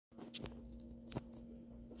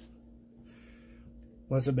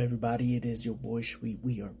What's up, everybody? It is your boy Shweet.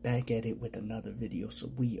 We are back at it with another video.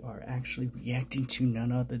 So we are actually reacting to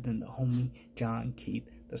none other than the homie John Keith.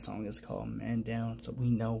 The song is called Man Down. So we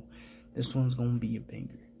know this one's gonna be a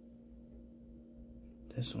banger.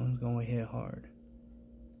 This one's gonna hit hard.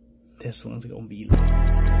 This one's gonna be lit.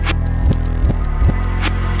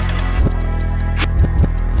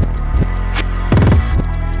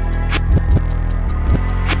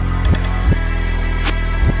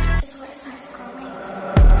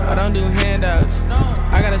 I don't do handouts, no.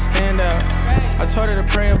 I gotta stand out. I told her to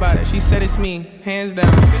pray about it, she said it's me, hands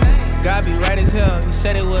down. God be right as hell, he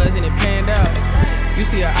said it was and it panned out. You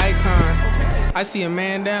see an icon, I see a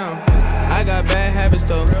man down. I got bad habits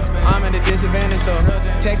though, I'm at a disadvantage, so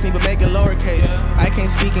text me but make it lowercase. I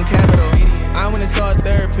can't speak in capital, I went and saw a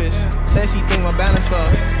therapist. Said she think my balance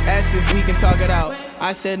off, asked if we can talk it out.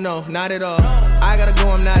 I said no, not at all. I gotta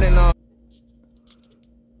go, I'm not in all.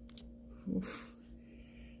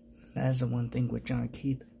 That's the one thing with John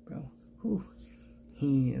Keith, bro. Whew.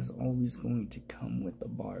 He is always going to come with the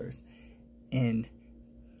bars. And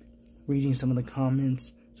reading some of the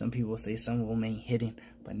comments, some people say some of them ain't hitting.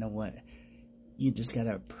 But know what? You just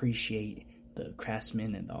gotta appreciate the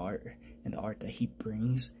craftsman and the art that he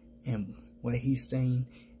brings and what he's saying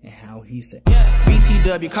and how he said.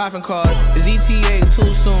 BTW coffin calls, is ETA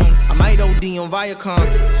too soon? I might OD on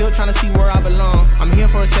Viacom, still trying to see where I belong. I'm here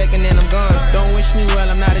for a second and I'm gone. Don't wish me well,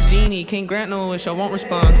 I'm not a genie. Can't grant no wish, I won't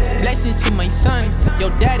respond. Blessings to my son, yo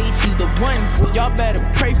daddy, he's the one. Y'all better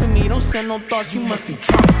pray for me, don't send no thoughts, you must be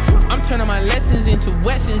drunk. I'm turning my lessons into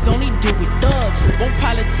lessons, only do with thugs. Won't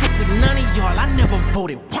politic with none of y'all, I never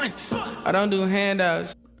voted once. I don't do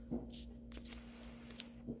handouts.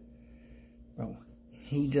 Bro,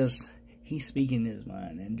 he's speaking his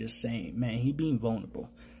mind and just saying, man, he being vulnerable.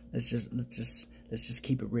 Let's just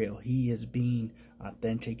keep it real. He is being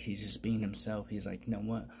authentic. He's just being himself. He's like, you know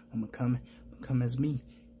what? I'm gonna come as me.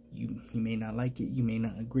 You may not like it. You may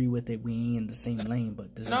not agree with it. We ain't in the same lane,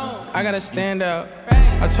 but this is I gotta stand out.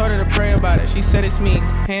 I told her to pray about it. She said it's me,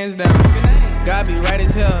 hands down. God be right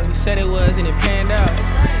as hell. He said it was and it panned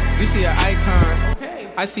out. You see an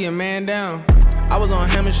icon, I see a man down. I was on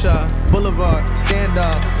Hamershaw Boulevard,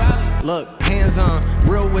 standoff. Look, hands on,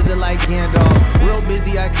 real wizard like Gandalf. Real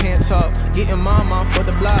busy, I can't talk. Getting mama for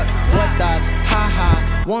the block. What thoughts? Ha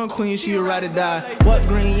ha. One queen, she a ride or die. What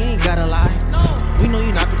green? You ain't gotta lie. We know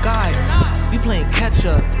you're not the guy. You playing catch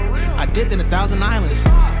up. I dipped in 1,000 islands.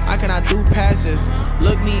 I cannot do passive.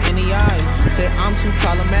 Look me in the eyes. Said I'm too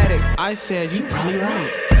problematic. I said you probably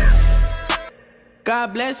right.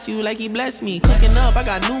 God bless you like he blessed me. Cooking up, I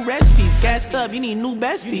got new recipes. Gassed up, you need new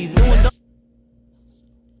besties.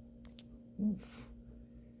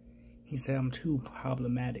 He said I'm too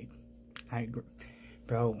problematic. I agree,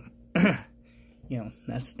 bro. You know,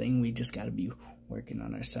 that's the thing. We just gotta be working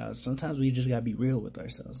on ourselves. Sometimes we just gotta be real with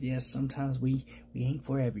ourselves. Yes, sometimes we ain't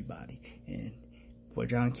for everybody. And for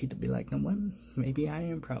John Keith to be like, no one, maybe I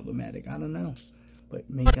am problematic. I don't know. But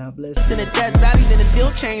may God bless you. In the death valley, then the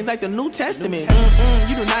deal changed like the New Testament.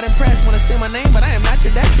 You do not impress when I say my name, but I am not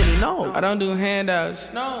your destiny, no. I don't do handouts,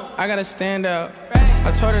 no. I gotta stand out.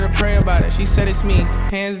 I told her to pray about it, she said it's me,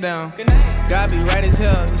 hands down. God be right as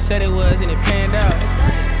hell, he said it was and it panned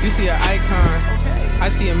out. You see an icon, I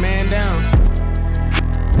see a man down.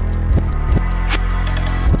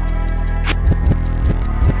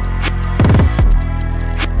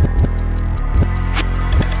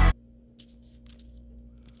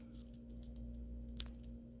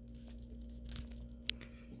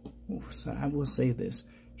 So I will say this,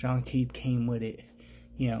 John Keith came with it,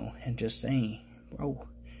 you know, and just saying, bro,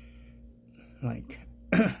 like,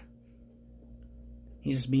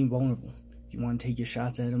 he's just being vulnerable. You want to take your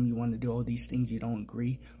shots at him, you want to do all these things, you don't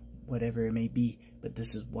agree, whatever it may be, but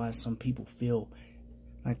this is why some people feel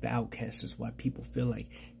like the outcast. This is why people feel like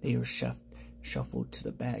they are shuffled to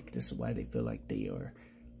the back. This is why they feel like they are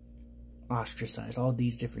ostracized, all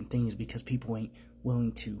these different things, because people ain't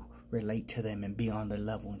willing to relate to them and be on their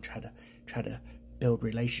level and try to build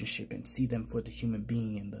relationship and see them for the human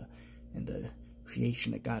being and the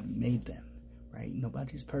creation that God made them, right?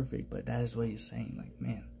 Nobody's perfect, but that is what he's saying. Like,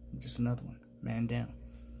 man, just another one, man down.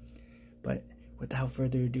 But without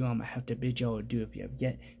further ado, I'm gonna have to bid y'all adieu. If you have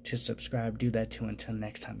yet to subscribe, do that too. Until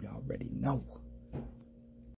next time, y'all already know.